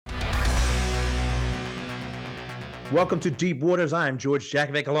Welcome to Deep Waters. I'm George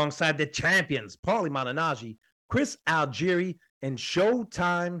Jakovic alongside the champions, Paulie Malignaggi, Chris Algieri, and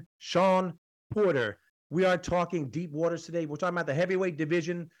Showtime Shawn Porter. We are talking Deep Waters today. We're talking about the heavyweight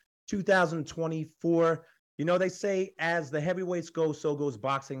division 2024. You know, they say as the heavyweights go, so goes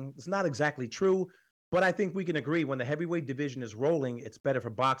boxing. It's not exactly true, but I think we can agree when the heavyweight division is rolling, it's better for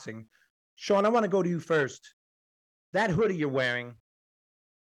boxing. Shawn, I want to go to you first. That hoodie you're wearing,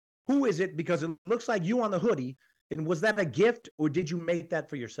 who is it? Because it looks like you on the hoodie. And was that a gift or did you make that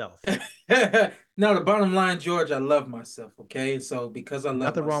for yourself? No, the bottom line, George, I love myself. Okay, so because I love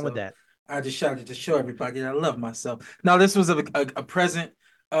Nothing wrong with myself, that. I just shouted to show everybody that I love myself. Now, this was a present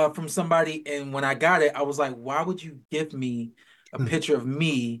from somebody, and when I got it, I was like, "Why would you give me a picture of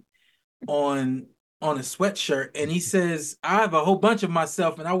me on on a sweatshirt?" And he says, "I have a whole bunch of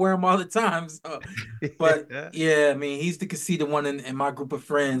myself, and I wear them all the time." So, but yeah, I mean, he's the conceited one in my group of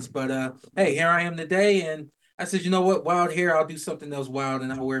friends. But hey, here I am today, and I said, you know what, wild hair, I'll do something else wild,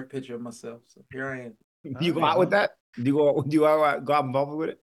 and I'll wear a picture of myself. So here I am. Do you go out with that? Do you go out involved with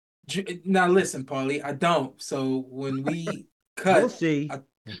it? Now listen, Paulie, I don't. So when we We'll cut, see.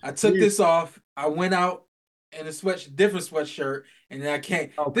 I took this off. I went out in a different sweatshirt, and then I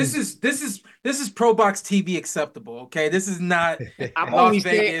can't. Oh, This is Pro Box TV acceptable. Okay, this is not I'm Las only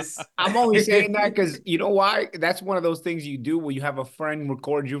saying Vegas. I'm only saying that because you know why? That's one of those things you do where you have a friend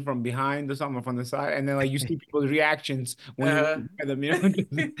record you from behind or something from the side, and then like you see people's reactions when you Uh, look at them. You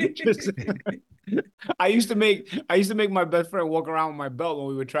know, I used to make my best friend walk around with my belt when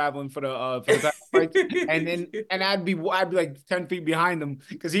we were traveling for the title fights, and I'd be like 10 feet behind him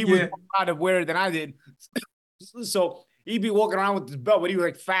because he was yeah. more out of wear than I did. So he'd be walking around with his belt, but he was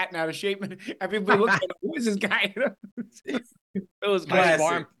like fat and out of shape. And everybody looked at him, who is this guy? It was My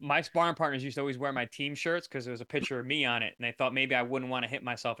classic. sparring partners used to always wear my team shirts because there was a picture of me on it, and they thought maybe I wouldn't want to hit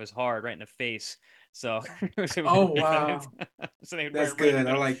myself as hard right in the face. So, Oh wow, so they would wear that's it right in the good. I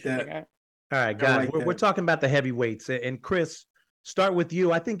middle. like that. Like, All right, I guys, like we're that. talking about the heavyweights. And Chris, start with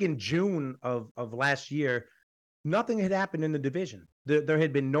you. I think in June of last year, nothing had happened in the division. There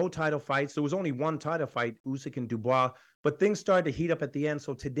had been no title fights. There was only one title fight, Usyk and Dubois, but things started to heat up at the end.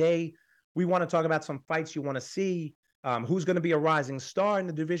 So today we want to talk about some fights you want to see. Who's going to be a rising star in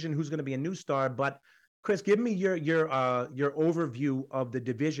the division? Who's going to be a new star? But Chris, give me your overview of the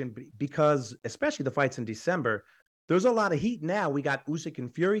division because especially the fights in December, there's a lot of heat now. We got Usyk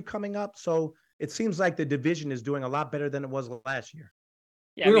and Fury coming up, so it seems like the division is doing a lot better than it was last year.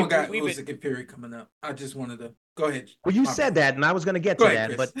 yeah, We I don't mean, got we've been Usyk and Fury coming up. I just wanted to go ahead. Well, you My said bad. that, and I was going to get Go to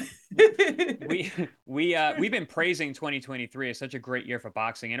ahead, that, Chris. but we've been praising 2023 as such a great year for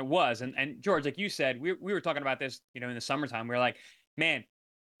boxing, and it was. And George, like you said, we were talking about this, in the summertime. We were like, man,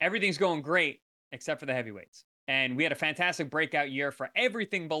 everything's going great except for the heavyweights. And we had a fantastic breakout year for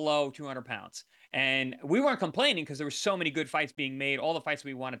everything below 200 pounds. And we weren't complaining because there were so many good fights being made. All the fights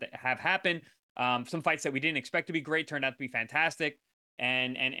we wanted to have happen. Some fights that we didn't expect to be great turned out to be fantastic.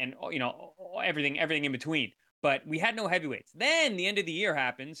 And everything in between. But we had no heavyweights. Then the end of the year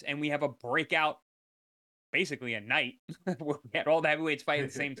happens, and we have a breakout, basically a night where we had all the heavyweights fight at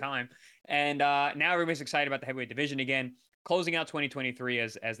the same time. And now everybody's excited about the heavyweight division again. Closing out 2023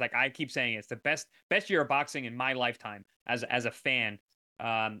 as like I keep saying, it's the best year of boxing in my lifetime as a fan.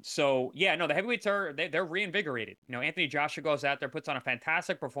 So yeah, no, the heavyweights they're reinvigorated. Anthony Joshua goes out there, puts on a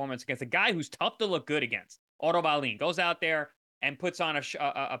fantastic performance against a guy who's tough to look good against. Otto Wallin goes out there and puts on a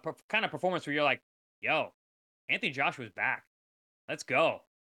kind of performance where you're like, yo, Anthony Joshua's back. Let's go.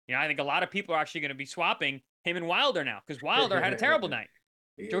 I think a lot of people are actually going to be swapping him and Wilder now because Wilder had a terrible night.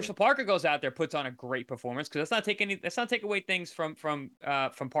 Yeah. Joseph Parker goes out there, puts on a great performance because let's not take away things from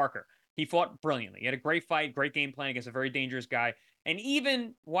Parker. He fought brilliantly. He had a great fight, great game plan against a very dangerous guy. And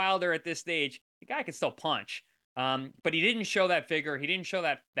even Wilder at this stage, the guy can still punch. But he didn't show that vigor. He didn't show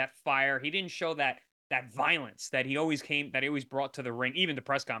that fire. He didn't show that violence that he always brought to the ring, even to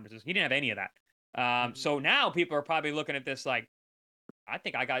press conferences. He didn't have any of that. So now people are probably looking at this like, I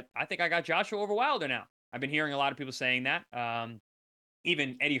think I got Joshua over Wilder now. I've been hearing a lot of people saying that.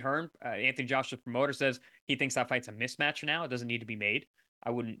 Even Eddie Hearn, Anthony Joshua's promoter, says he thinks that fight's a mismatch now. It doesn't need to be made. I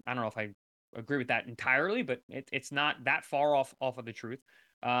don't know if I agree with that entirely, but it's not that far off of the truth.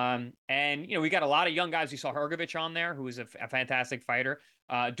 And we got a lot of young guys. You saw Hrgovic on there, who is a fantastic fighter.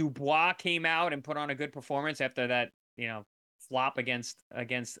 Dubois came out and put on a good performance after that, flop against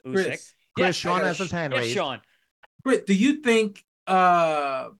Usyk. Chris, Shawn has his hand Yes, raised. Shawn. Britt, do you think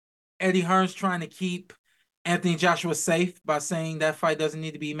Eddie Hearn's trying to keep Anthony Joshua safe by saying that fight doesn't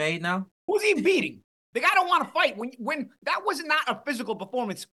need to be made now? Who's he beating? The guy don't want to fight. When that was not a physical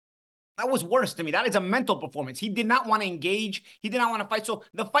performance. That was worse to me. That is a mental performance. He did not want to engage. He did not want to fight. So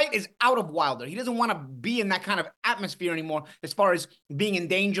the fight is out of Wilder. He doesn't want to be in that kind of atmosphere anymore as far as being in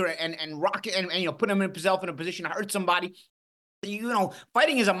danger and rocking and putting himself in a position to hurt somebody.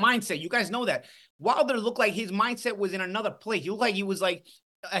 Fighting is a mindset. You guys know that. Wilder looked like his mindset was in another place. He looked like he was like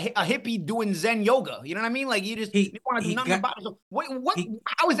a hippie doing Zen yoga. You know what I mean? Like he didn't want to do nothing about it. So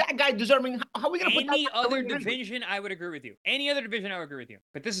how is that guy deserving? How are we going to put that any other division? I would agree with you. Any other division, I would agree with you.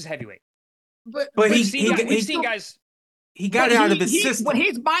 But this is heavyweight. But we've seen guys. He got it out of his system. But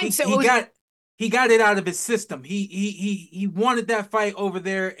his mindset he got it out of his system. He wanted that fight over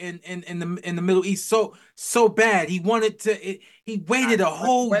there in the Middle East so bad. He wanted to. He waited a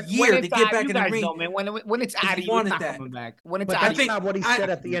whole year to get back in the ring. Know, man, when it's out, he wanted that. Coming back. When it's out, that's not what he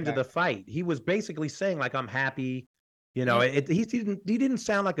said at the end of the fight. He was basically saying like, "I'm happy." He didn't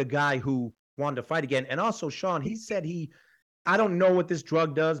sound like a guy who wanted to fight again. And also, Shawn, he said I don't know what this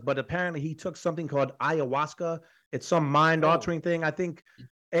drug does, but apparently he took something called ayahuasca. It's some mind-altering thing, I think.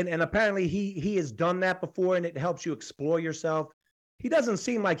 And apparently he has done that before, and it helps you explore yourself. He doesn't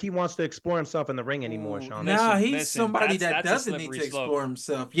seem like he wants to explore himself in the ring anymore, Shawn. Nah, he's somebody that doesn't need to explore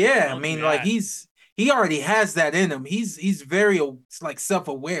himself. Yeah, I mean, like he already has that in him. He's very like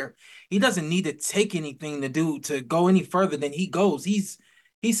self-aware. He doesn't need to take anything to go any further than he goes. He's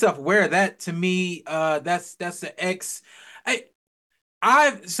self-aware. That to me, that's the X.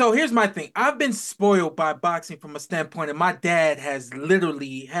 So here's my thing. I've been spoiled by boxing from a standpoint, and my dad has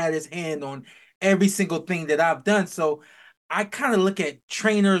literally had his hand on every single thing that I've done. So I kind of look at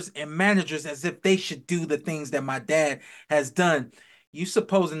trainers and managers as if they should do the things that my dad has done. You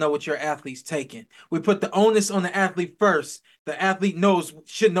supposed to know what your athlete's taking. We put the onus on the athlete first. The athlete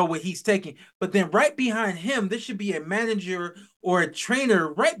should know what he's taking. But then right behind him, there should be a manager or a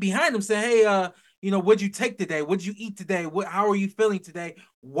trainer right behind him saying, hey, what'd you take today? What'd you eat today? How are you feeling today?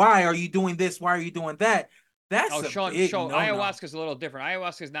 Why are you doing this? Why are you doing that? That's Shawn, no-no. Ayahuasca is a little different.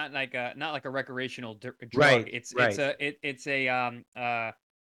 Ayahuasca is not like a recreational drug. Right, It's a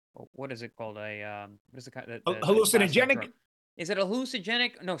what is it called? What is the hallucinogenic? Is it a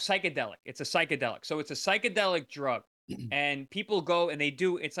hallucinogenic? No, psychedelic. It's a psychedelic. So it's a psychedelic drug. And people go and they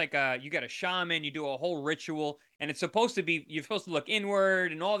do, it's like you got a shaman, you do a whole ritual, and it's supposed to be, you're supposed to look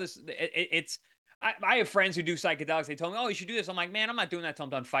inward and all this. I have friends who do psychedelics. They told me, oh, you should do this. I'm like, man, I'm not doing that till I'm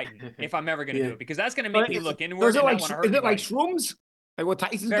done fighting, if I'm ever going to do it, because that's going to make me look inward. Is it like shrooms? Like what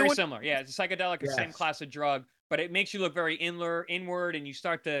Tyson's very doing? Similar. Yeah, it's a psychedelic, the same class of drug, but it makes you look very inward, and you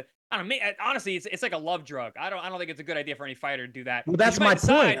start to, I don't know, honestly, it's like a love drug. I don't think it's a good idea for any fighter to do that. Well, that's my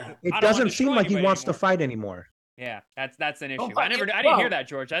point. It doesn't seem like he wants to fight anymore. Yeah, that's an issue. I didn't hear that,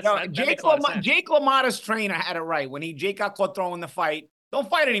 George. That makes a lot of sense. Jake LaMotta's trainer had it right when Jake got caught throwing the fight. Don't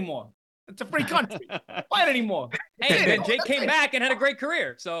fight anymore. It's a free country. Don't fight anymore. Hey, man, Jake came back and had a great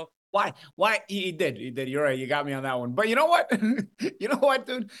career. So why? He did. You're right. You got me on that one. But you know what?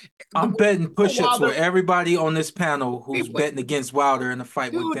 Dude? I'm betting push-ups for everybody on this panel who's betting against Wilder in the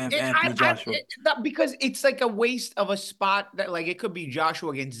fight with Anthony Joshua. Because it's like a waste of a spot that, like, it could be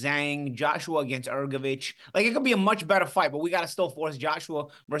Joshua against Zhang, Joshua against Ergovich. Like, it could be a much better fight, but we got to still force Joshua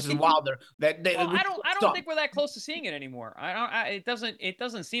versus Wilder. I don't think we're that close to seeing it anymore. It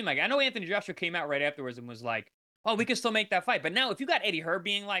doesn't seem like it. I know Anthony Joshua came out right afterwards and was like, oh, we can still make that fight. But now if you got Eddie Hearn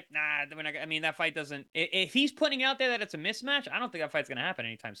being like, nah, that fight doesn't, if he's putting out there that it's a mismatch, I don't think that fight's going to happen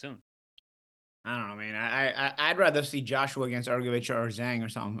anytime soon. I don't know, man. I'd rather see Joshua against Ergovich or Zhang or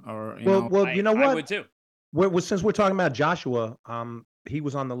something. You know what? I would too. Since we're talking about Joshua, he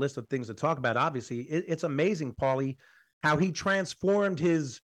was on the list of things to talk about. Obviously, it's amazing, Paulie, how he transformed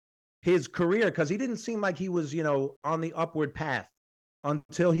his career, because he didn't seem like he was, on the upward path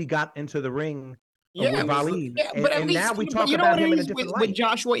until he got into the ring. Yeah, with Ali. But at least, now we talk about him in a different light. With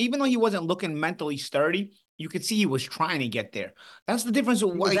Joshua, even though he wasn't looking mentally sturdy, you could see he was trying to get there. That's the difference. He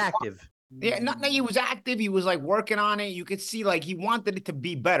was active. Yeah, not that he was active. He was like working on it. You could see like he wanted it to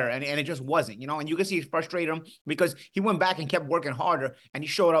be better, and it just wasn't. And you could see it frustrated him because he went back and kept working harder, and he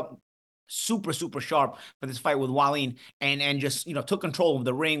showed up super, super sharp for this fight with Wallin and just, took control of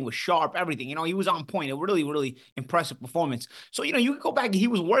the ring, was sharp, everything. He was on point. A really, really impressive performance. So, you could go back and he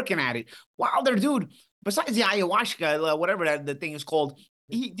was working at it. Wilder, dude, besides the ayahuasca, whatever the thing is called,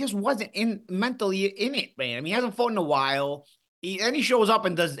 he just wasn't mentally in it, man. I mean, he hasn't fought in a while. Then he shows up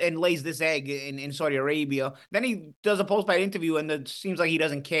and lays this egg in Saudi Arabia. Then he does a post-fight interview and it seems like he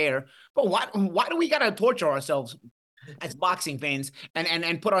doesn't care. But why do we got to torture ourselves? as boxing fans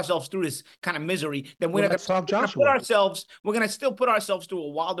and put ourselves through this kind of misery, then Well, let's talk Joshua. We're gonna still put ourselves through a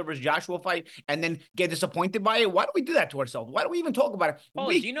Wilder versus Joshua fight and then get disappointed by it. Why do we do that to ourselves? Why do we even talk about it?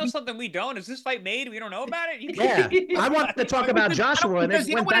 Paulie, do you know something we don't? Is this fight made? We don't know about it? Yeah, I wanted to talk about Joshua, and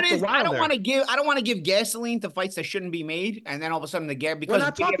it went back to Wilder. I don't want to give gasoline to fights that shouldn't be made, and then all of a sudden We're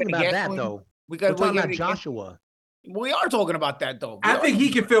not talking about that though. We're talking about Joshua. We are talking about that though. I think he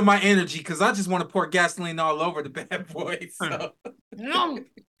can feel my energy because I just want to pour gasoline all over the bad boy. So. No,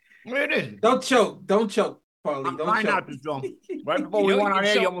 it is. Don't choke, Paulie. Don't choke. Right before we went on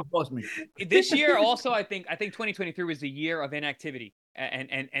air, you almost lost me. This year, also, I think 2023 was the year of inactivity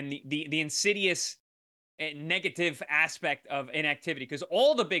and the insidious negative aspect of inactivity, because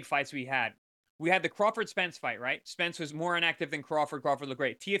all the big fights we had the Crawford-Spence fight, right? Spence was more inactive than Crawford. Crawford looked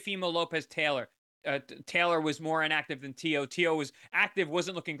great. Teofimo Lopez-Taylor. Taylor was more inactive than Tio. Tio was active,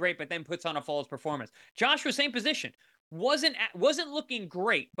 wasn't looking great, but then puts on a flawless performance. Joshua, same position. Wasn't looking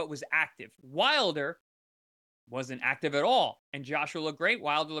great, but was active. Wilder wasn't active at all, and Joshua looked great.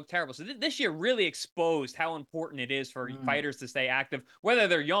 Wilder looked terrible. So this year really exposed how important it is for fighters to stay active, whether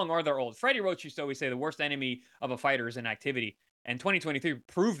they're young or they're old. Freddie Roach used to always say the worst enemy of a fighter is inactivity, and 2023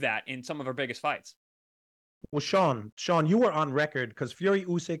 proved that in some of our biggest fights. Well, Shawn, you were on record because Fury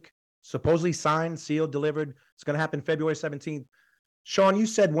Usyk supposedly signed, sealed, delivered. It's going to happen February 17th. Shawn, you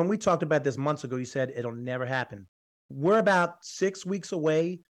said when we talked about this months ago, you said it'll never happen. We're about 6 weeks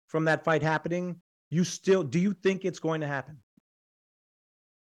away from that fight happening. Do you think it's going to happen?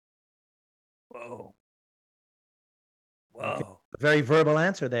 Whoa. Okay. A very verbal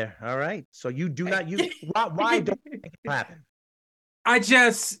answer there. All right. So you do not why don't you think it'll happen? I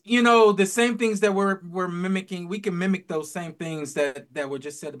just, the same things that we're mimicking, we can mimic those same things that were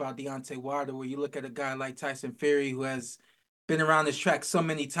just said about Deontay Wilder, where you look at a guy like Tyson Fury, who has been around this track so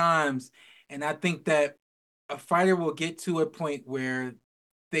many times. And I think that a fighter will get to a point where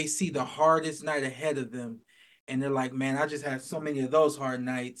they see the hardest night ahead of them. And they're like, man, I just had so many of those hard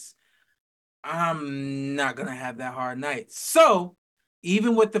nights. I'm not going to have that hard night. So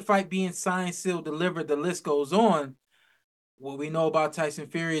even with the fight being signed, sealed, delivered, the list goes on. What we know about Tyson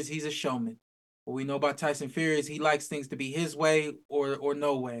Fury is he's a showman. What we know about Tyson Fury is he likes things to be his way or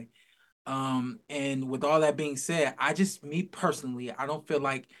no way. And with all that being said, me personally, I don't feel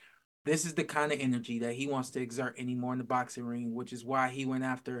like this is the kind of energy that he wants to exert anymore in the boxing ring, which is why he went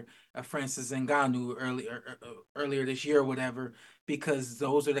after Francis Ngannou earlier this year or whatever, because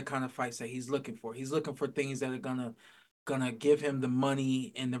those are the kind of fights that he's looking for. He's looking for things that are gonna give him the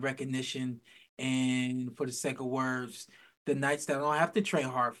money and the recognition, and for the sake of words, the nights that I don't have to train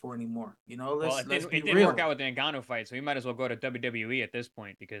hard for anymore. Let's be real. It didn't work out with the Ngannou fight, so he might as well go to WWE at this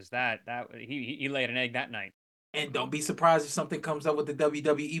point, because that he laid an egg that night. And don't be surprised if something comes up with the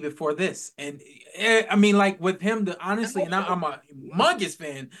WWE before this. And I mean, like with him, honestly, and I'm a humongous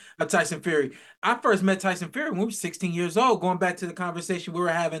fan of Tyson Fury. I first met Tyson Fury when we were 16 years old, going back to the conversation we were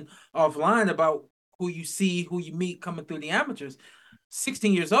having offline about who you see, who you meet coming through the amateurs.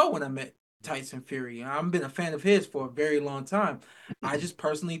 16 years old when I met Tyson Fury. I've been a fan of his for a very long time. I just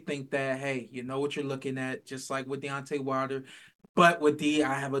personally think that, hey, you know what you're looking at, just like with Deontay Wilder. But with D,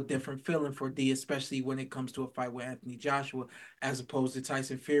 I have a different feeling for D, especially when it comes to a fight with Anthony Joshua, as opposed to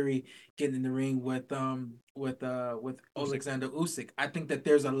Tyson Fury getting in the ring with Alexander Usyk. I think that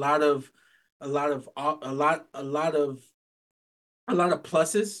there's a lot of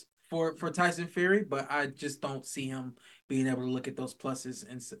pluses for Tyson Fury, but I just don't see him being able to look at those pluses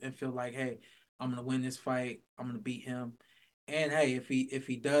and feel like, hey, I'm gonna win this fight, I'm gonna beat him. And hey, if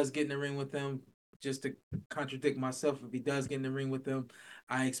he does get in the ring with him, just to contradict myself, if he does get in the ring with him,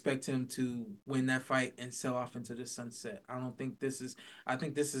 I expect him to win that fight and sail off into the sunset. I think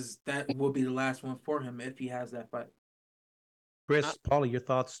that will be the last one for him if he has that fight. Chris, Paulie, your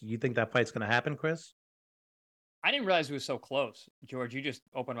thoughts? You think that fight's going to happen, Chris? I didn't realize it was so close, George. You just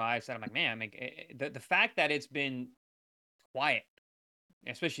opened my eyes. I'm like, man, the fact that it's been quiet,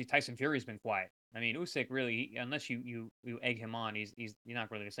 especially Tyson Fury's been quiet. I mean, Usyk really, unless you egg him on, he's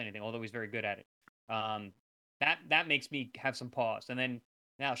not really going to say anything, although he's very good at it. That makes me have some pause. And then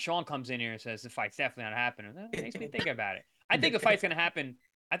now Shawn comes in here and says the fight's definitely not happening. That makes me think about it. I think a fight's going to happen.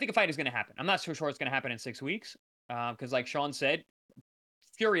 I think a fight is going to happen. I'm not so sure it's going to happen in 6 weeks, because like Shawn said,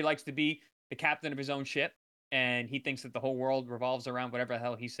 Fury likes to be the captain of his own ship, and he thinks that the whole world revolves around whatever the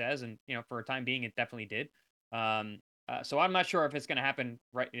hell he says. And for a time being, it definitely did. So I'm not sure if it's going to happen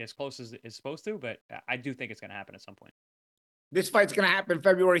right as close as it's supposed to, but I do think it's going to happen at some point. This fight's going to happen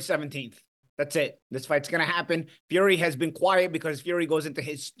February 17th. That's it. This fight's going to happen. Fury has been quiet because Fury goes into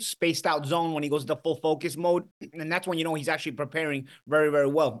his spaced out zone when he goes into full focus mode. And that's when he's actually preparing very, very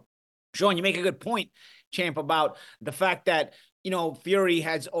well. Shawn, you make a good point. Champ, about the fact that, Fury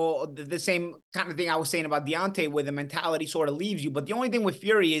has all the same kind of thing I was saying about Deontay, where the mentality sort of leaves you. But the only thing with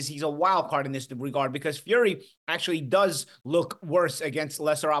Fury is he's a wild card in this regard, because Fury actually does look worse against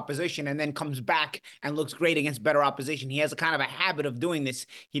lesser opposition and then comes back and looks great against better opposition. He has a kind of a habit of doing this.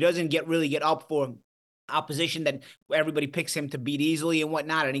 He doesn't really get up for opposition that everybody picks him to beat easily and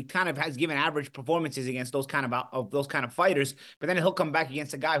whatnot, and he kind of has given average performances against those kind of fighters. But then he'll come back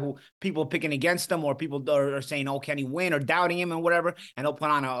against a guy who people are picking against him, or people are saying, "Oh, can he win?" or doubting him and whatever, and he'll put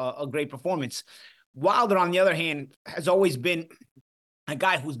on a great performance. Wilder, on the other hand, has always been a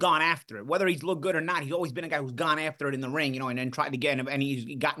guy who's gone after it, whether he's looked good or not. He's always been a guy who's gone after it in the ring, and then tried to get him, and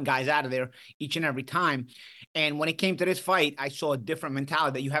he's gotten guys out of there each and every time. And when it came to this fight, I saw a different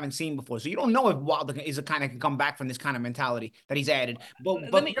mentality that you haven't seen before. So you don't know if Wilder is a kind of can come back from this kind of mentality that he's added.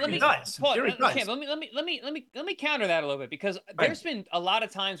 But let me does. Paul, does. Champ, let me counter that a little bit, because there's been a lot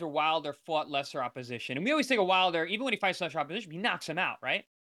of times where Wilder fought lesser opposition, and we always think of Wilder, even when he fights lesser opposition, he knocks him out, right?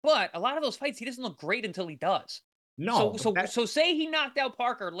 But a lot of those fights, he doesn't look great until he does. No. So say he knocked out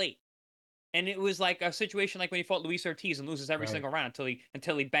Parker late, and it was like a situation like when he fought Luis Ortiz and loses every single round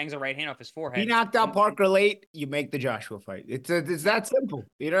until he bangs a right hand off his forehead. He knocked out Parker late. You make the Joshua fight. It's that simple.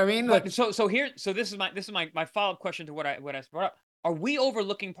 You know what I mean? But this is my follow-up question to what I brought up. Are we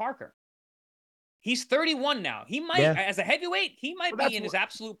overlooking Parker? He's 31 now. He might, as a heavyweight, he might be in his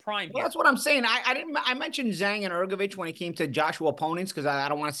absolute prime. Well, that's what I'm saying. I mentioned Zhang and Ergovich when it came to Joshua opponents, because I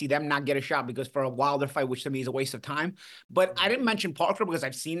don't want to see them not get a shot, because for a Wilder fight, which to me is a waste of time. But I didn't mention Parker because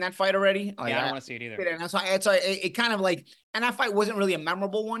I've seen that fight already. I don't want to see it either. And that's why it kind of like, and that fight wasn't really a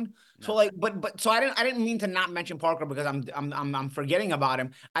memorable one. No. So I didn't mean to not mention Parker because I'm forgetting about him.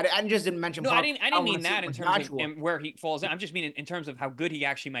 I just didn't mention. No, Parker. I didn't mean that in terms of where he falls in. I'm just meaning in terms of how good he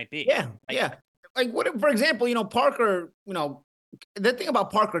actually might be. Yeah. Like, what, for example, Parker, the thing about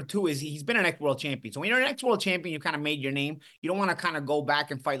Parker too is he's been an ex-world champion. So when you're an ex-world champion, you kind of made your name. You don't want to kind of go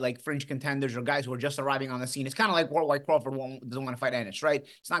back and fight like fringe contenders or guys who are just arriving on the scene. It's kind of like White Crawford doesn't want to fight Ennis, right?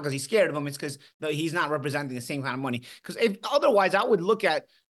 It's not because he's scared of him. It's because he's not representing the same kind of money. Because if otherwise, I would look at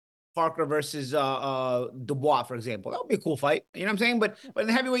Parker versus Dubois, for example. That would be a cool fight. You know what I'm saying? But in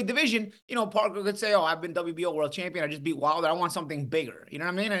the heavyweight division, Parker could say, "Oh, I've been WBO world champion. I just beat Wilder. I want something bigger." You know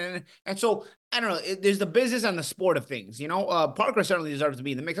what I mean? And so, I don't know. There's the business and the sport of things. Parker certainly deserves to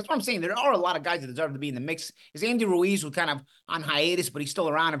be in the mix. That's what I'm saying. There are a lot of guys that deserve to be in the mix. Is Andy Ruiz, who's kind of on hiatus, but he's still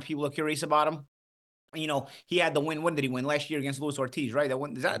around and people are curious about him. He had the win. When did he win? Last year against Luis Ortiz, right?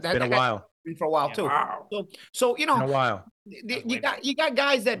 That been a while. For a while too. Wow. So been a while. You got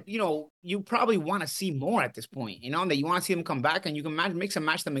guys that you probably want to see more at this point. That you want to see them come back, and you can mix and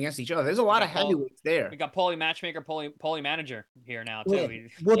match them against each other. There's a lot of heavyweights there. We got Paulie matchmaker, Paulie manager here now too.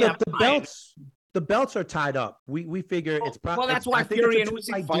 The belts are tied up. We figure it's probably. Well, that's why Fury and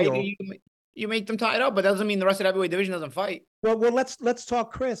Usyk fight. You make them tied up, but that doesn't mean the rest of the heavyweight division doesn't fight. Well, let's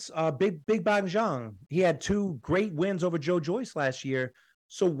talk Chris. Big Bang Zhang. He had 2 great wins over Joe Joyce last year.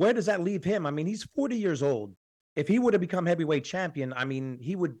 So where does that leave him? I mean, he's 40 years old. If he would have become heavyweight champion, I mean,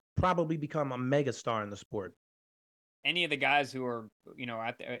 he would probably become a megastar in the sport. Any of the guys who are,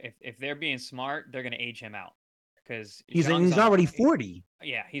 out there, if they're being smart, they're going to age him out, because he's already 40.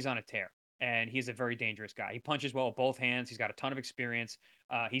 Yeah, he's on a tear, and he's a very dangerous guy. He punches well with both hands. He's got a ton of experience.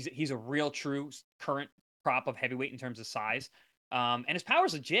 He's a real, true current crop of heavyweight in terms of size, and his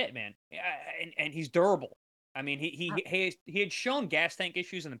power's legit, man. And he's durable. I mean, he had shown gas tank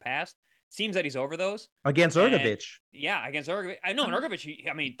issues in the past. Seems that he's over those against Ergovich. Yeah, against Ergovich. I know, and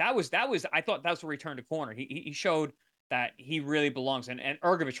Ergovich. That was. I thought that was where he turned a corner. He showed that he really belongs, and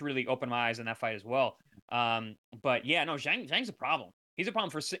Ergovich really opened my eyes in that fight as well. But yeah, no, Zhang's a problem. He's a problem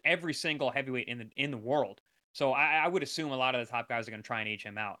for every single heavyweight in the world. So I would assume a lot of the top guys are going to try and age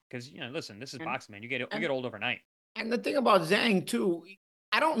him out, because listen, this is boxing, man. You get old overnight. And the thing about Zhang too,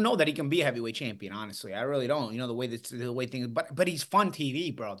 I don't know that he can be a heavyweight champion. Honestly, I really don't. The way things, but he's fun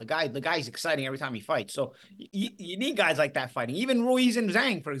TV, bro. The guy's exciting every time he fights. So you need guys like that fighting. Even Ruiz and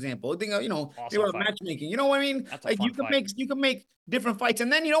Zhang, for example. They were matchmaking. You know what I mean? That's like you can make different fights. And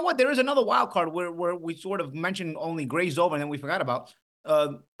then you know what? There is another wild card where we sort of mentioned only grazed over, and then we forgot about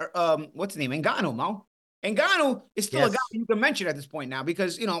what's his name? Ngannou, Mo. Ngannou is still a guy you can mention at this point now,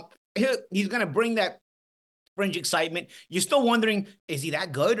 because he's gonna bring that fringe excitement. You're still wondering, is he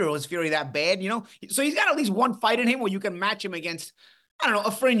that good, or is Fury that bad? So he's got at least one fight in him where you can match him against, I don't know,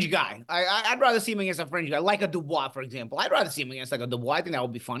 a fringe guy. I'd rather see him against a fringe guy, like a Dubois, for example. I'd rather see him against like a Dubois. I think that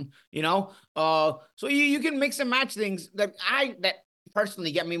would be fun, So you can mix and match things that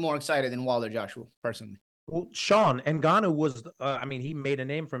personally get me more excited than Wilder Joshua, personally. Well, Shawn, Ngannou was, he made a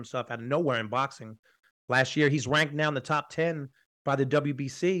name for himself out of nowhere in boxing last year. He's ranked now in the top 10 by the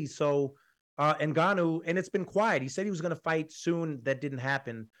WBC. So Ngannou, and it's been quiet. He said he was going to fight soon. That didn't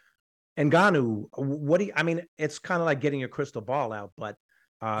happen. Ngannou, what do you, I mean, it's kind of like getting your crystal ball out, but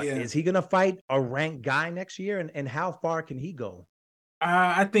Yeah. is he going to fight a ranked guy next year? And how far can he go?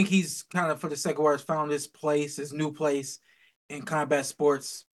 I think he's kind of, for the sake of words, found his place, his new place in combat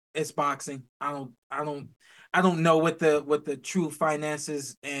sports. It's boxing. I don't know what the true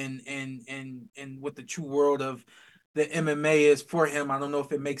finances and what the true world of the MMA is for him. I don't know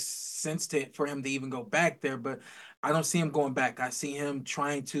if it makes sense for him to even go back there, but I don't see him going back. I see him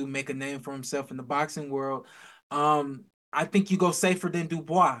trying to make a name for himself in the boxing world. I think you go safer than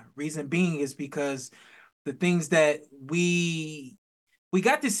Dubois. Reason being is because the things that we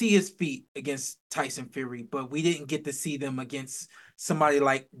got to see his feet against Tyson Fury, but we didn't get to see them against somebody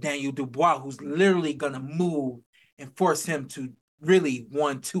like Daniel Dubois, who's literally going to move and force him to really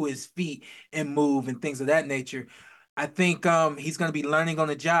to his feet and move and things of that nature. I think he's going to be learning on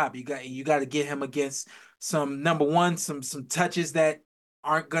the job. You got to get him against some, number one, some touches that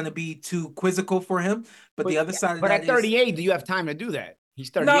aren't going to be too quizzical for him. But the other side of But that at 38, do you have time to do that? He's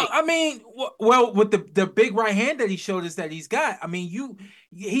 38. No, I mean, well, with the big right hand that he showed us that he's got, I mean,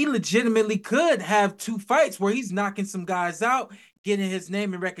 he legitimately could have 2 fights where he's knocking some guys out, getting his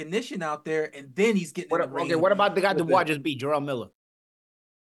name and recognition out there, and then he's getting in the ring. Okay, what about the guy with Dubois just beat, Jarrell Miller?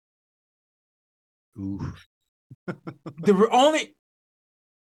 Ooh. the only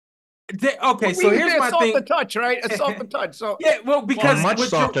okay, so here's my thing. Assault the touch, right? Assault the touch. So yeah, well, because A much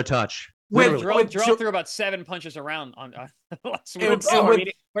softer touch. with Literally. Jarrell threw about 7 punches around on last week. and I with, mean,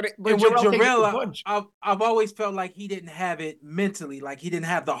 but and with Jarrell takes the Jarrell, punch. I've always felt like he didn't have it mentally, like he didn't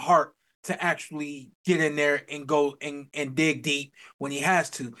have the heart to actually get in there and go and dig deep when he has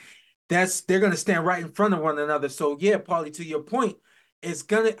to. They're gonna stand right in front of one another. So yeah, Paulie, to your point,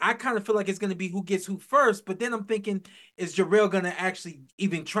 I kind of feel like it's gonna be who gets who first, but then I'm thinking, is Jarrell gonna actually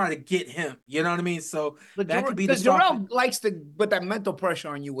even try to get him? You know what I mean? So But that could be the Jarrell likes to put that mental pressure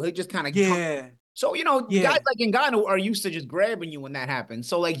on you. He just kind of So guys like Ngannou are used to just grabbing you when that happens.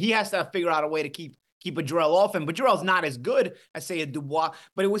 So like he has to figure out a way to keep a Jarrell off him. But Jarrell's not as good as say a Dubois,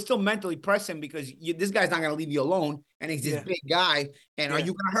 but it was still mentally press him because this guy's not going to leave you alone, and he's this big guy. And are you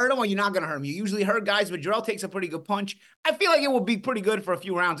going to hurt him or you're not going to hurt him? You usually hurt guys, but Jarrell takes a pretty good punch. I feel like it will be pretty good for a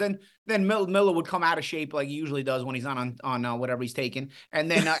few rounds, and then Miller would come out of shape like he usually does when he's on whatever he's taking, and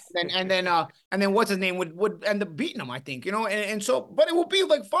then and then what's his name would end up beating him. I think and so, but it will be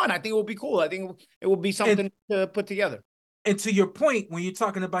like fun. I think it will be cool. I think it will be something to put together. And to your point, when you're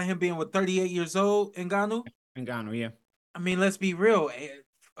talking about him being 38 years old, Ngannou, yeah. I mean, let's be real.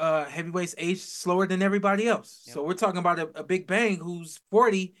 Heavyweights age slower than everybody else. Yep. So we're talking about a Big Bang who's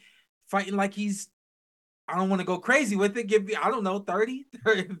 40, fighting like he's, I don't want to go crazy with it. Give me, I don't know, 30,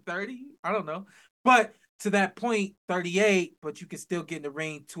 I don't know. But to that point, 38, but you can still get in the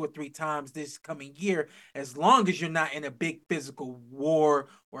ring 2 or 3 times this coming year, as long as you're not in a big physical war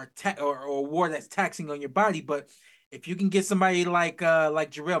or a war that's taxing on your body. But if you can get somebody like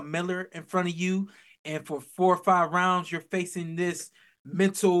Jarrell Miller in front of you, and for 4 or 5 rounds, you're facing this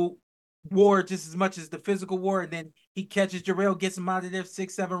mental war just as much as the physical war, and then he catches Jarrell, gets him out of there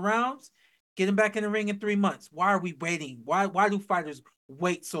 6, 7 rounds, get him back in the ring in 3 months. Why are we waiting? Why do fighters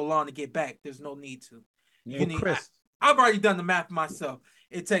wait so long to get back? There's no need to. Chris, I've already done the math myself.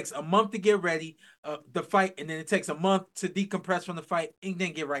 It takes a month to get ready, the fight, and then it takes a month to decompress from the fight, and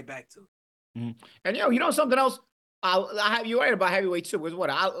then get right back to it. Mm-hmm. And you know something else. I have you right about heavyweight too. Was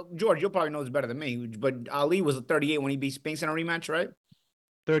what George, you'll probably know this better than me. But Ali was 38 when he beat Spinks in a rematch, right?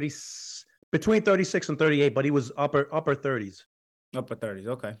 Between 36 and 38, but he was upper 30s. Upper 30s,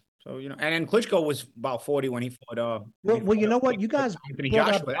 okay. So and then Klitschko was about 40 when he fought. Well, you know what? You guys Anthony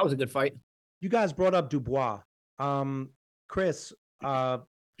Joshua. That was a good fight. You guys brought up Dubois. Chris, a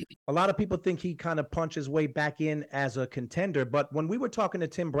lot of people think he kind of punched his way back in as a contender, but when we were talking to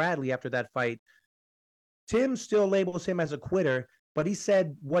Tim Bradley after that fight, Tim still labels him as a quitter, but he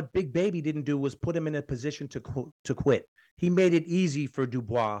said what Big Baby didn't do was put him in a position to quit. He made it easy for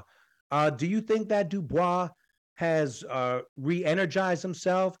Dubois. Do you think that Dubois has re-energized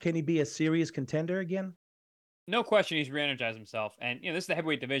himself? Can he be a serious contender again? No question, he's re-energized himself, and this is the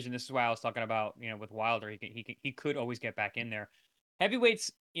heavyweight division. This is why I was talking about with Wilder, he could always get back in there. Heavyweights,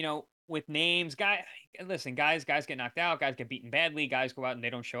 with names, guys get knocked out, guys get beaten badly, guys go out and they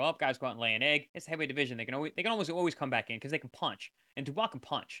don't show up, guys go out and lay an egg. It's the heavyweight division. They can always come back in because they can punch, and Dubois can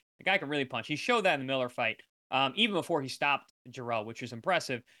punch. The guy can really punch. He showed that in the Miller fight. Even before he stopped Jarrell, which was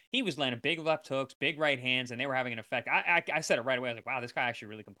impressive, he was landing big left hooks, big right hands, and they were having an effect. I said it right away. I was like, wow, this guy actually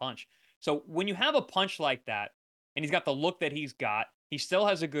really can punch. So when you have a punch like that, and he's got the look that he's got, he still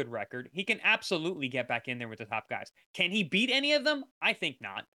has a good record. He can absolutely get back in there with the top guys. Can he beat any of them? I think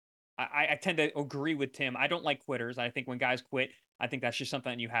not. I tend to agree with Tim. I don't like quitters. I think when guys quit, I think that's just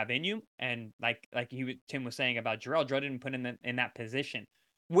something that you have in you. And like Tim was saying about Jarrell didn't put in that position.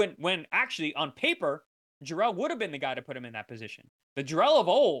 When actually on paper, Jarrell would have been the guy to put him in that position. The Jarrell of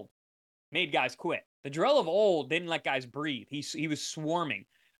old made guys quit. The Jarrell of old didn't let guys breathe. He was swarming.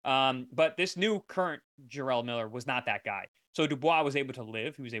 But this new current Jarrell Miller was not that guy. So Dubois was able to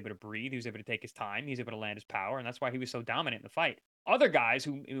live. He was able to breathe. He was able to take his time. He was able to land his power. And that's why he was so dominant in the fight. Other guys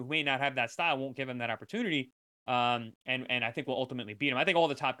who may not have that style won't give him that opportunity. And I think will ultimately beat him. I think all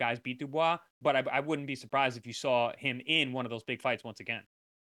the top guys beat Dubois, but I wouldn't be surprised if you saw him in one of those big fights once again.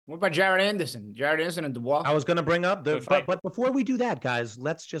 What about Jared Anderson? Jared Anderson and Dubois? I was going to bring up but before we do that, guys,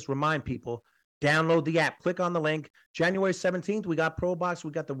 let's just remind people, download the app, click on the link. January 17th, we got Pro Box.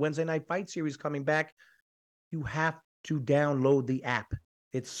 We got the Wednesday Night Fight Series coming back. You have to download the app.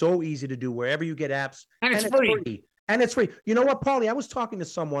 It's so easy to do wherever you get apps. And it's free. And it's free. You know what, Paulie? I was talking to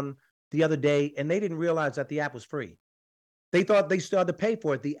someone the other day, and they didn't realize that the app was free. They thought they still had to pay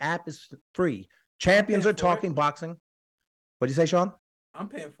for it. The app is free. Champions are talking boxing. What do you say, Shawn? I'm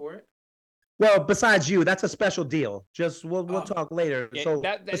paying for it. Well, besides you, that's a special deal. Just we'll talk later. Yeah, so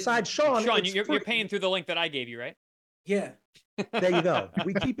besides Shawn, you're paying through the link that I gave you, right? Yeah. There you go.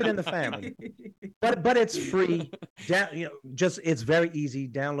 We keep it in the family. But it's free. It's very easy.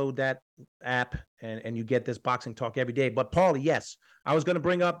 Download that app and you get this boxing talk every day. But Paulie, yes, I was going to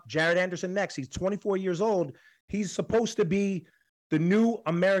bring up Jared Anderson next. He's 24 years old. He's supposed to be the new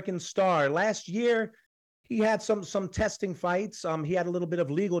American star. Last year, he had some testing fights. He had a little bit of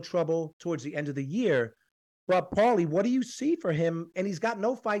legal trouble towards the end of the year. But Paulie, what do you see for him? And he's got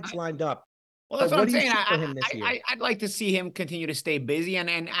no fights lined up. Well, that's what I'm saying. I'd like to see him continue to stay busy,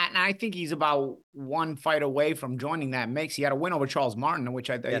 and I think he's about one fight away from joining that mix. He had a win over Charles Martin, which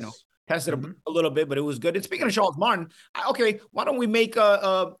tested a little bit, but it was good. And speaking of Charles Martin, okay, why don't we make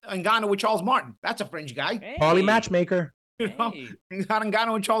Ngannou with Charles Martin? That's a fringe guy. Hey. Paulie matchmaker. You know, he's got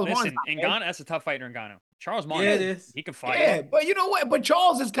Ngannou and Charles Martin. Ngannou, that's a tough fighter. Ngannou. Charles Martin, he can fight. Yeah, but you know what? But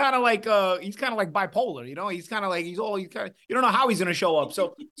Charles is kind of like he's kind of like bipolar. You know, he's kind of like you don't know how he's gonna show up.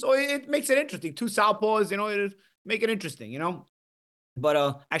 So it makes it interesting. Two southpaws, it make it interesting. You know.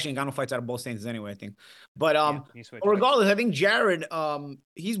 But actually, Ngannou fights out of both stances anyway, I think. But regardless, I think Jared,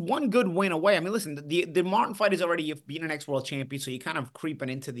 he's one good win away. I mean, listen, the Martin fight is already being an ex-world champion, so you're kind of creeping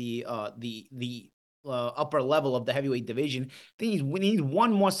into the upper level of the heavyweight division. I think he needs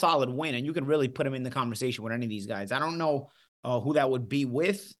one more solid win, and you can really put him in the conversation with any of these guys. I don't know who that would be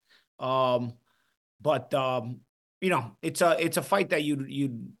with, but it's a fight that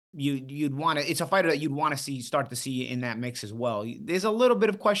you'd want to. It's a fighter that you'd want to start to see in that mix as well. There's a little bit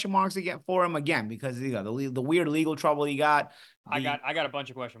of question marks again for him because the weird legal trouble he got. I got a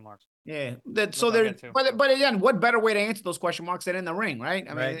bunch of question marks. Yeah, but again, what better way to answer those question marks than in the ring, right?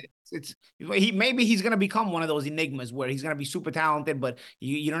 I mean, maybe he's gonna become one of those enigmas where he's gonna be super talented, but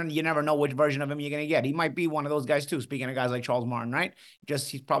you never know which version of him you're gonna get. He might be one of those guys too. Speaking of guys like Charles Martin, right?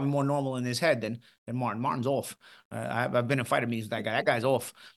 Just he's probably more normal in his head than Martin. Martin's off. I've been in fighting meetings with that guy. That guy's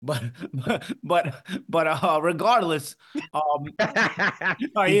off. But regardless, he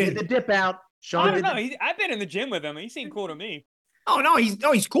did the dip out. Shawn, I don't know. I've been in the gym with him. He seemed cool to me. Oh no,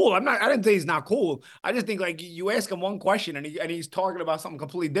 he's cool. I didn't say he's not cool. I just think like you ask him one question and he's talking about something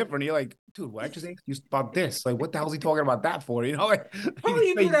completely different. You're like, dude, what I just asked you about this? Like, what the hell is he talking about that for? You know, like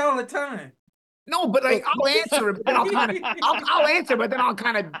you do that all the time. No, but like I'll answer it, but then I'll answer, but then I'll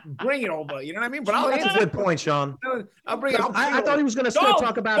kind of bring it over. You know what I mean? But that's a good point, Shawn. I'll bring it. I thought he was going to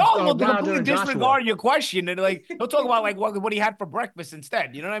talk about. Don't completely disregard your question and like he'll talk about like what he had for breakfast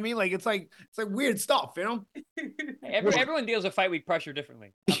instead. You know what I mean? Like it's like weird stuff. You know. Everyone deals with fight week pressure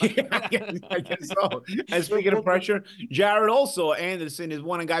differently. I guess so. And speaking of pressure, Jared Anderson is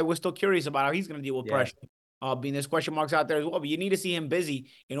one guy we're still curious about how he's going to deal with pressure. Being there's question marks out there as well, but you need to see him busy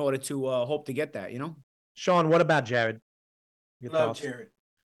in order to hope to get that, Shawn, what about Jared? Love Jared.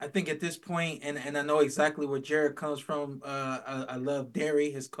 I think at this point, and I know exactly where Jared comes from. I love Derry,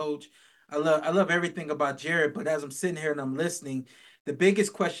 his coach. I love everything about Jared, but as I'm sitting here and I'm listening, the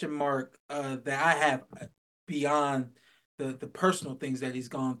biggest question mark that I have beyond the personal things that he's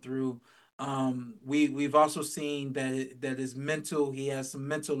gone through, we've also seen that his mental, he has some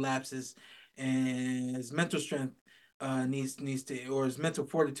mental lapses. And his mental strength needs to, or his mental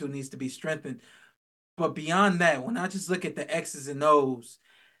fortitude needs to be strengthened. But beyond that, when I just look at the X's and O's,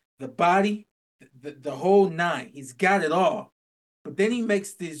 the body, the whole nine, he's got it all. But then he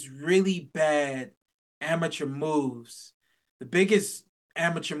makes these really bad amateur moves. The biggest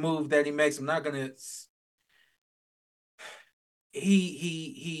amateur move that he makes, I'm not gonna.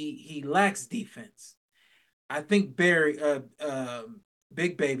 He lacks defense. I think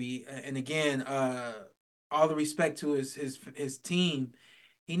Big Baby, and again, all the respect to his team.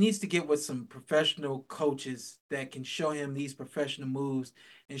 He needs to get with some professional coaches that can show him these professional moves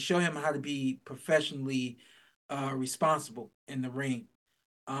and show him how to be professionally responsible in the ring.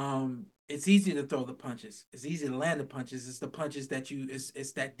 It's easy to throw the punches. It's easy to land the punches. It's the punches that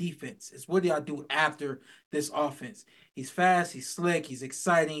it's that defense. It's what do I do after this offense? He's fast, he's slick, he's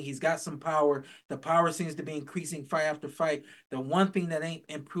exciting, he's got some power. The power seems to be increasing fight after fight. The one thing that ain't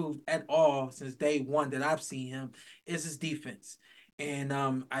improved at all since day one that I've seen him is his defense. And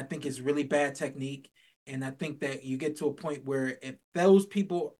I think it's really bad technique. And I think that you get to a point where if those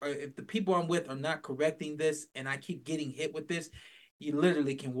people, or if the people I'm with are not correcting this, and I keep getting hit with this, you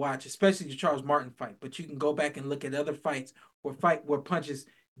literally can watch, especially the Charles Martin fight, but you can go back and look at other fights where punches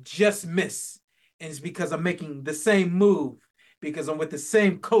just miss. And it's because I'm making the same move, because I'm with the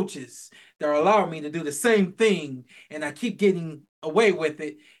same coaches that are allowing me to do the same thing. And I keep getting away with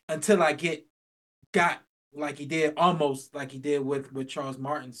it until I got like he did, almost like he did with Charles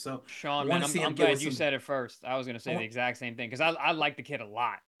Martin. So Shawn, man, I'm glad you said it first. I was going to say the exact same thing because I like the kid a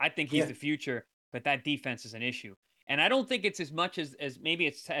lot. I think he's the future, but that defense is an issue. And I don't think it's as much as maybe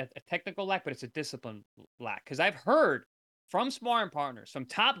it's a technical lack, but it's a discipline lack. Because I've heard from sparring partners, from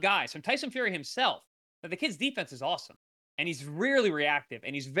top guys, from Tyson Fury himself, that the kid's defense is awesome. And he's really reactive,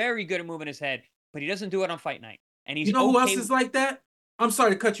 and he's very good at moving his head, but he doesn't do it on fight night. And he's who else is like that? I'm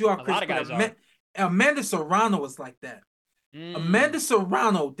sorry to cut you off, Chris. A lot of guys are. Amanda Serrano was like that. Amanda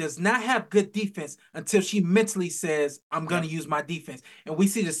Serrano does not have good defense until she mentally says, I'm going to use my defense. And we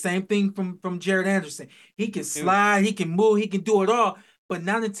see the same thing from Jared Anderson. He can slide, he can move, he can do it all, but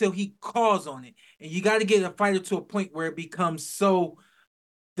not until he calls on it. And you got to get a fighter to a point where it becomes so,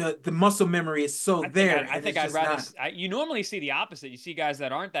 the muscle memory is so there. I think I'd rather, you normally see the opposite. You see guys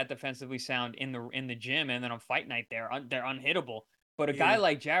that aren't that defensively sound in the gym, and then on fight night, they're unhittable. But a guy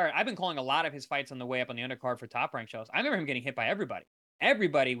like Jared, I've been calling a lot of his fights on the way up on the undercard for Top Rank shows. I remember him getting hit by everybody.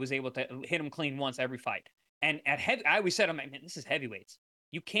 Everybody was able to hit him clean once every fight. And at heavy, I always said, "Man, this is heavyweights.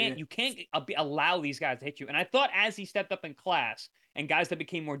 You can't allow these guys to hit you." And I thought as he stepped up in class and guys that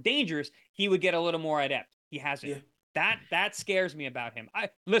became more dangerous, he would get a little more adept. He hasn't. That scares me about him.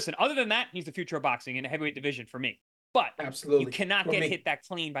 Listen. Other than that, he's the future of boxing in the heavyweight division for me. But absolutely, you cannot get hit that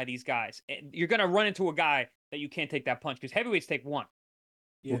clean by these guys. You're gonna run into a guy that you can't take that punch because heavyweights take one.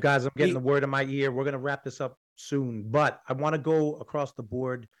 Well, guys, I'm getting the word in my ear. We're going to wrap this up soon, but I want to go across the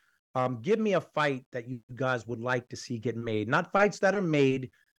board. Give me a fight that you guys would like to see get made. Not fights that are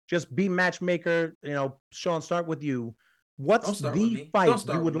made. Just be matchmaker. Shawn, start with you. What's the fight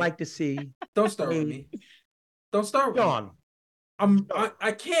you would like to see? Don't start with me. Don't start with Shawn. me.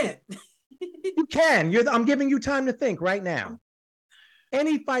 I can't. You can. I'm giving you time to think right now.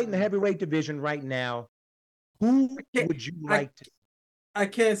 Any fight in the heavyweight division right now, who would you like to see? I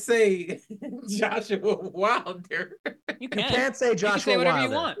can't say Joshua Wilder. You can't say Joshua Wilder. You can say whatever you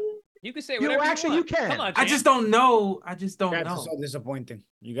want. You can say whatever you want. You can. Come on, I just don't know. I just don't know. That's so disappointing.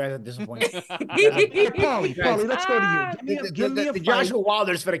 You guys are disappointing. Paulie, let's go to you. Give me a fight. Joshua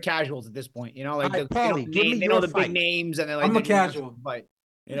Wilder's for the casuals at this point. Like they know the big names and they're like, I'm a casual. But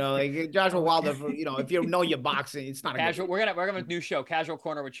like Joshua Wilder, if you know your boxing, it's not a casual. We're gonna have a new show, Casual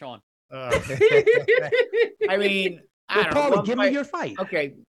Corner with Shawn. I mean. Paulie, give me your fight.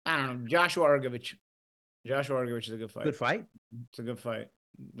 Okay, I don't know. Joshua Urgovich. Joshua Urgovich is a good fight. Good fight. It's a good fight.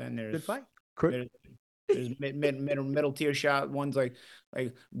 Then there's good fight. There's middle tier shot ones like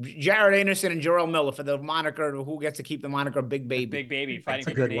Jared Anderson and Jarrell Miller for the moniker. Who gets to keep the moniker Big Baby? Big Baby fighting.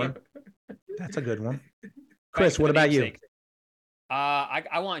 That's a good one. That's a good one. Chris, what about you?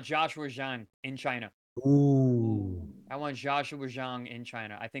 I want Joshua Zhang in China. Ooh. I want Joshua Zhang in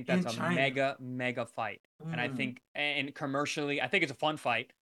China. I think that's mega fight. And I think, and commercially, I think it's a fun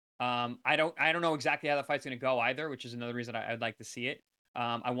fight. I don't know exactly how that fight's going to go either, which is another reason I'd like to see it.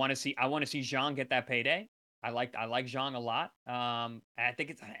 I want to see Zhang get that payday. I like Zhang a lot. And I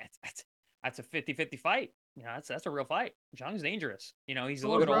think that's a 50-50 fight. That's a real fight. Zhang's dangerous. He's a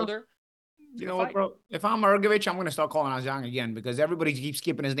little bit older. You know what, bro? If I'm Urgovich, I'm going to start calling out Zhang again because everybody keeps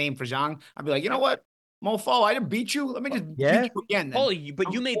skipping his name for Zhang. I'd be like, you know what? Mofo, I didn't beat you. Let me just beat you again. Then.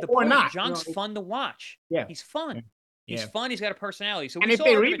 But you made the point. Zhang's fun to watch. Yeah, he's fun. He's fun. He's got a personality. So and if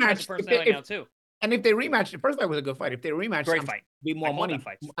they rematch, now too. And if they rematch, the first fight was a good fight. If they rematch, great fight. Be more money.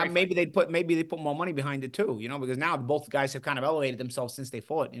 Maybe they put more money behind it too. Because now both guys have kind of elevated themselves since they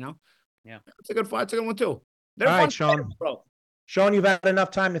fought. Yeah, it's a good fight. It's a good one too. All right, Shawn. Shawn, you've had enough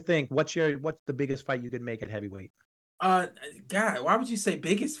time to think. What's the biggest fight you could make at heavyweight? God, why would you say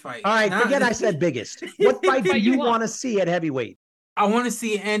biggest fight? All right, forget I said biggest. What fight do you want to see at heavyweight? I want to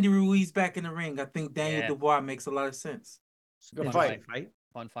see Andy Ruiz back in the ring. I think Daniel Dubois makes a lot of sense. Good Interesting fight.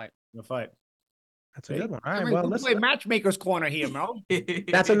 Fun fight. Good fight. That's a good one. All right. I mean, Well, we let's. play matchmaker's corner here, Mo.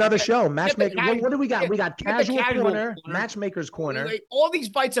 That's another show. Get the Matchmaker. What do we got? get- We got get the casual casual corner, corner. matchmaker's corner. Like, all these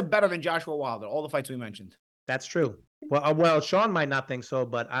fights are better than Joshua Wilder. All the fights we mentioned. That's true. Well, Shawn might not think so,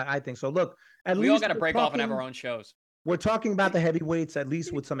 but I think so. Look, at We least all got to we're break off and have talking- our own shows. We're talking about the heavyweights, at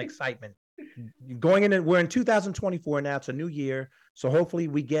least with some excitement. Going in, we're in 2024 now. It's a new year, so hopefully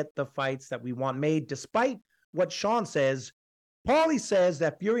we get the fights that we want made. Despite what Shawn says, Paulie says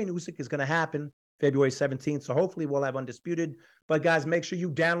that Fury and Usyk is going to happen February 17th. So hopefully we'll have Undisputed. But guys, make sure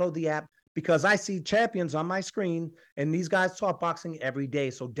you download the app because I see champions on my screen, and these guys talk boxing every day.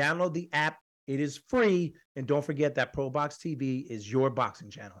 So download the app. It is free, and don't forget that ProBox TV is your boxing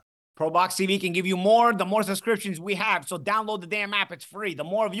channel. ProBox TV can give you more the more subscriptions we have. So download the damn app. It's free. The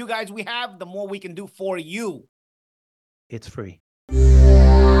more of you guys we have, the more we can do for you. It's free.